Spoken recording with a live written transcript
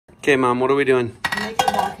Okay, Mom, what are we doing? I'm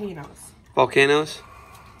making volcanoes. Volcanoes?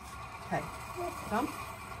 Okay. Thump.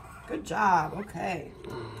 Good job. Okay.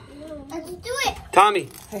 Let's do it. Tommy.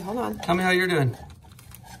 Hey, hold on. Tell me how you're doing.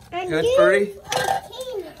 Good, Ferdy?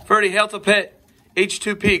 Ferdy, H2P.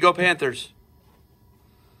 H2P, go Panthers.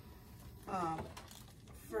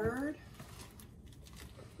 Ferd.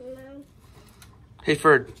 Hey,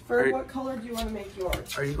 Ferd. Ferd, what color do you want to make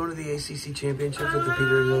yours? Are you going to the ACC Championships at the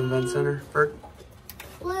Peterson Event Center, Ferd?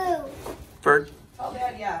 Blue. Ferd? Tell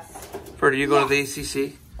Dad yes. Ferd, are you going to the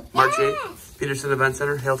ACC? March 8th, Peterson Event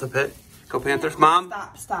Center, H2P. Go Panthers. Mom?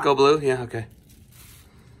 Stop. Go blue? Yeah, okay.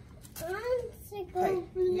 Okay.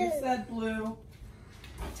 You said blue.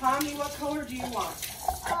 Tommy, what color do you want?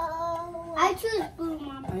 I choose blue,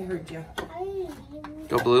 Mom. I heard you.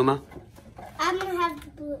 Go blue, Ma. I'm gonna have the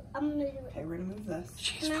blue. I'm gonna do it. Okay, we're gonna move this.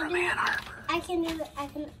 She's from Ann Arbor. I can do it.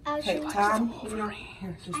 I'll Okay, show you. Tom,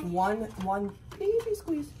 here, just one baby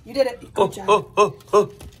squeeze. You did it. Oh, Good job.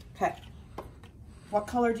 oh. Okay. What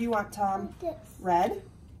color do you want, Tom? This. Red.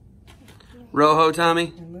 Rojo,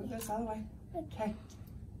 Tommy. And move this out of the way. Okay.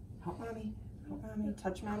 Help mommy.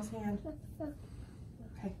 Touch mom's hand.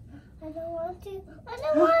 Okay. I don't want to. I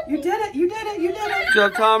don't want to. You did it. Good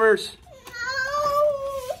job, Tomers.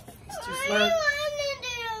 No. It's too I slow. don't want to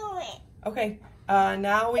do it. Okay.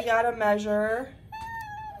 Now we gotta measure.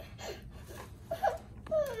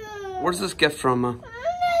 Where's this gift from, Ma?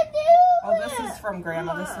 Oh, this is from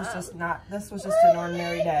Grandma. This was just an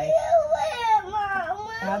ordinary day.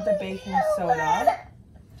 Add the baking soda.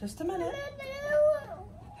 Just a minute.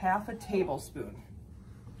 Half a tablespoon.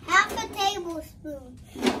 Half a tablespoon.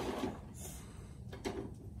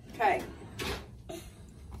 Okay.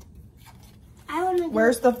 I want to.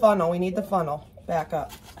 Where's the funnel? We need the funnel. Back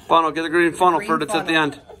up. Funnel, get the green funnel, Green Ferd. It's at the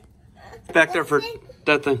funnel. end. Back there, Ferd.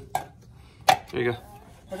 That thing. There you go.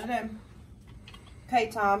 Put it in. Okay,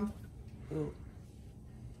 Tom. Ooh.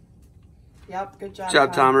 Yep, good job. Good job,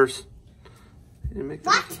 Tom. Tomers. You didn't make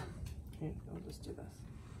that. Here, I'll just do this.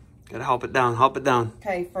 Gotta help it down.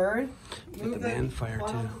 Okay, Ferd. Move the man fire,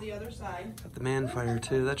 funnel too. to the other side. Got the man fire,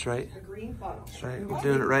 too. That's right. The green funnel. That's right. Move We're it.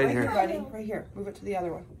 doing it right Here, here. buddy. Right here. Move it to the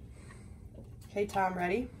other one. Okay, Tom,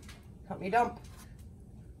 ready? Help me dump.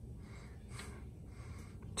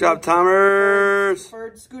 Good job, Tomers.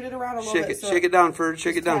 Ferd, scoot it around a little Shake bit. it. Shake it down, Ferd.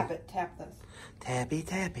 Shake it down. Tap it. Tap this. Tappy,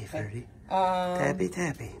 tappy, Ferdy. Okay.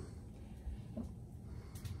 Tappy.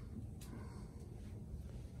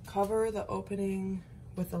 Cover the opening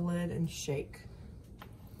with a lid and shake.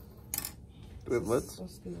 Do we have lids?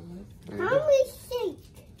 Supposed to be a lid. How we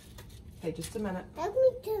shake? Okay, just a minute. Let me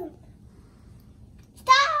do.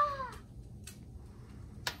 Stop!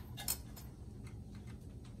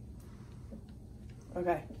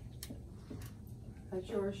 Okay. That's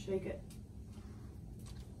yours. Shake it.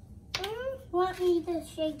 Want me to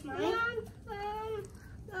shake mine?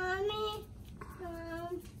 Mommy,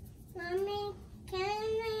 can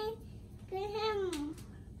I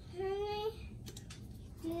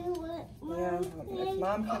do it? Yeah, if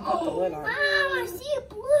Mom can put the lid on. Mom, I see a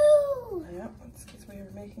blue. Yeah, that's the way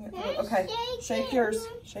we're making it. Let's Okay, shake shake it. yours.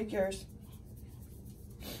 Shake yours.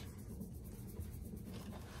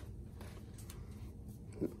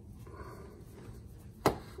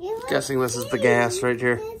 Guessing this is the gas right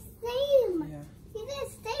here. It's the same. Yeah.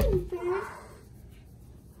 It's the same, Bert.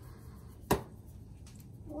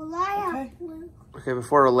 Well, I have blue. Okay,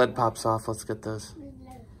 before our lid pops off, let's get this.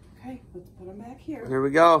 Okay, let's put them back here. Here we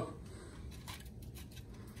go.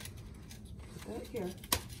 Put that here.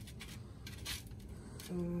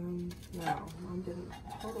 No, Mom didn't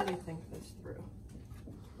totally think this through.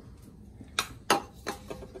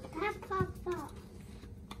 That popped off.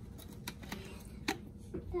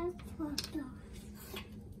 That popped off.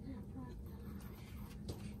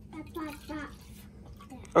 That popped off.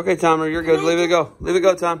 Okay, Tomer, you're good. Leave it go. Leave it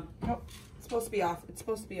go, Tom. Nope, it's supposed to be off. It's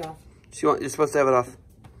supposed to be off. You're supposed to have it off.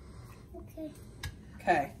 Okay.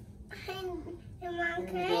 Okay. Mom,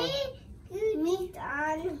 can meat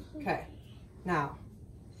on? Okay. Now,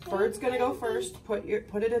 Ferd's gonna go first. Put it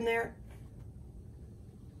in there.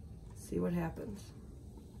 See what happens.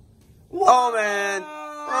 Oh man!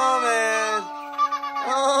 Oh man!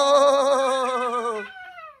 Oh!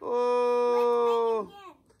 Oh!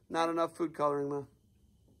 Not enough food coloring, Ma. I'm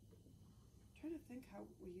trying to think how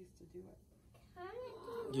we used to do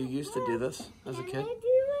it. You used to do this as a kid?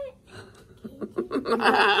 We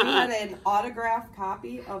had an autographed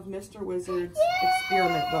copy of Mr. Wizard's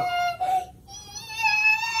experiment book.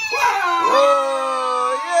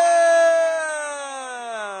 Whoa!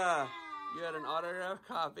 Yeah! You had an autographed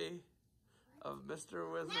copy of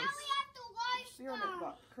Mr. Wizard's. Now we have to wash Experiment them.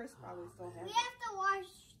 book. Chris probably still has We it. have to wash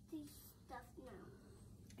these stuff now.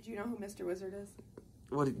 Do you know who Mr. Wizard is?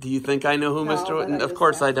 What do you think I know who No, Mr. but I Of just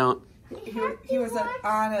course I asked. don't. He was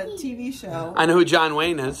on a TV show. I know who John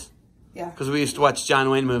Wayne is. Yeah. Because we used to watch John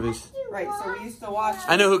Wayne movies. Right, so we used to watch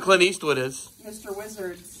I know who Clint Eastwood is. Mr.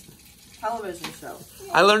 Wizard's television show.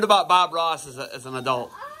 I learned about Bob Ross as an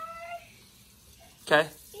adult. Okay?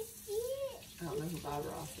 I don't know who Bob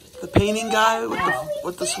Ross is. The painting guy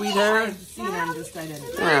with the sweet hair? I've seen him, just I didn't.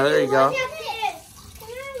 Yeah, there you go.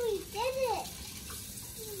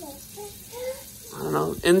 I don't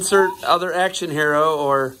know. Insert other action hero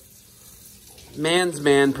or man's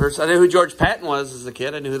man person. I knew who George Patton was as a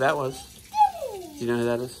kid. I knew who that was. Do you know who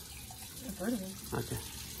that is? I've heard of him. Okay.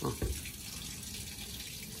 Well.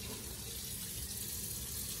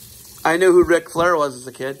 I knew who Ric Flair was as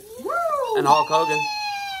a kid. And Hulk Hogan.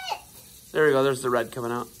 There we go. There's the red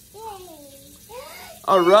coming out.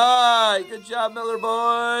 All right. Good job, Miller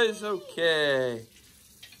boys. Okay.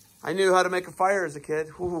 I knew how to make a fire as a kid.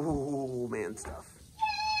 Ooh, man stuff.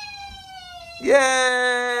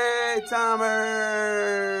 Yay,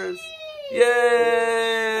 Tomers.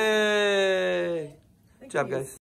 Yay. Good job, guys.